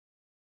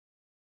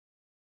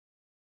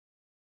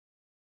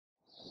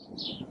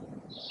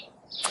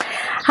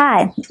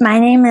Hi, my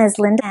name is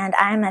Linda, and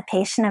I'm a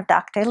patient of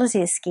Dr.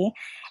 Lazewski.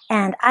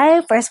 And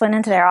I first went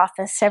into their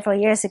office several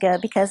years ago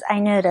because I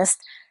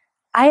noticed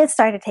I had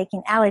started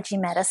taking allergy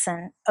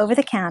medicine over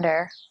the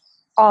counter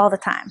all the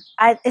time.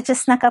 It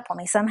just snuck up on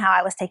me. Somehow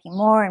I was taking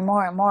more and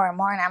more and more and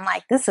more, and I'm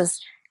like, this is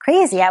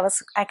crazy.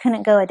 I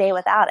couldn't go a day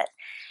without it.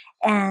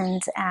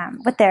 And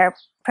with their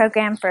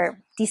program for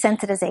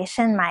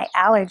desensitization, my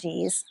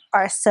allergies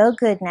are so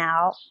good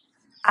now.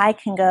 I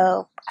can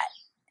go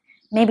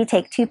maybe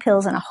take 2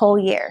 pills in a whole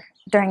year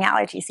during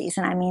allergy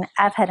season. I mean,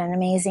 I've had an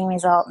amazing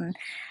result,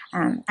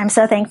 and I'm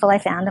so thankful I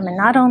found them. And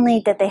not only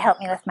did they help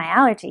me with my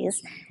allergies,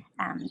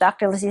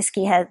 Dr.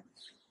 Lazewski had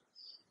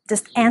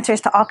just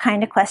answers to all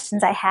kind of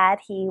questions I had.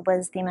 He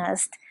was the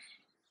most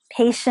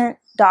patient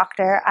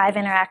doctor I've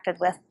interacted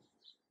with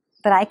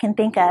that I can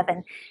think of,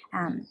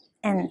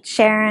 and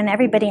Sharon,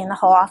 everybody in the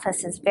whole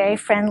office is very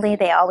friendly.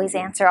 They always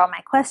answer all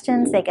my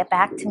questions. They get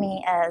back to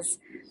me as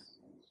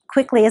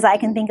quickly as I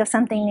can think of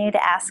something new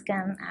to ask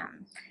them.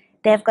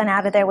 They've gone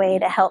out of their way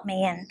to help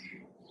me, and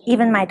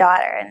even my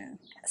daughter. And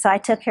so I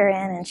took her in,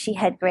 and she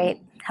had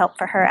great help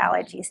for her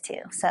allergies too.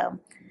 So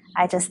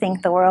I just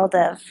think the world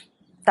of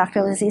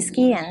Dr.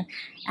 Lazewski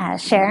and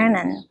Sharon,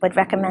 and would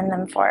recommend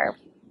them for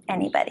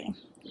anybody.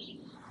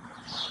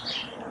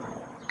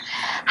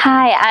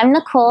 Hi, I'm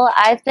Nicole.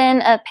 I've been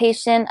a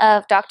patient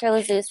of Dr.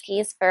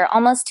 Lazewski's for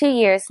almost 2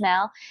 years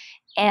now.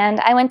 And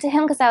I went to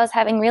him because I was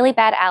having really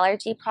bad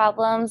allergy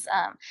problems,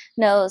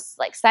 nose,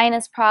 like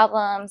sinus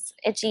problems,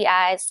 itchy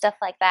eyes, stuff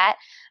like that.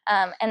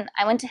 And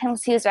I went to him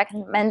because he was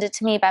recommended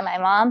to me by my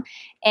mom.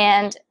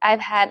 And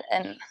I've had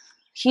a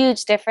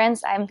huge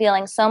difference. I'm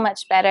feeling so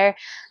much better.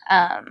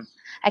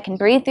 I can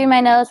breathe through my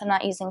nose. I'm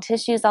not using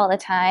tissues all the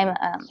time.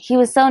 He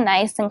was so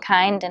nice and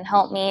kind and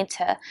helped me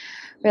to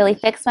really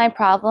fix my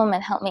problem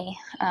and help me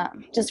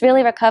just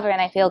really recover,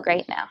 and I feel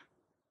great now.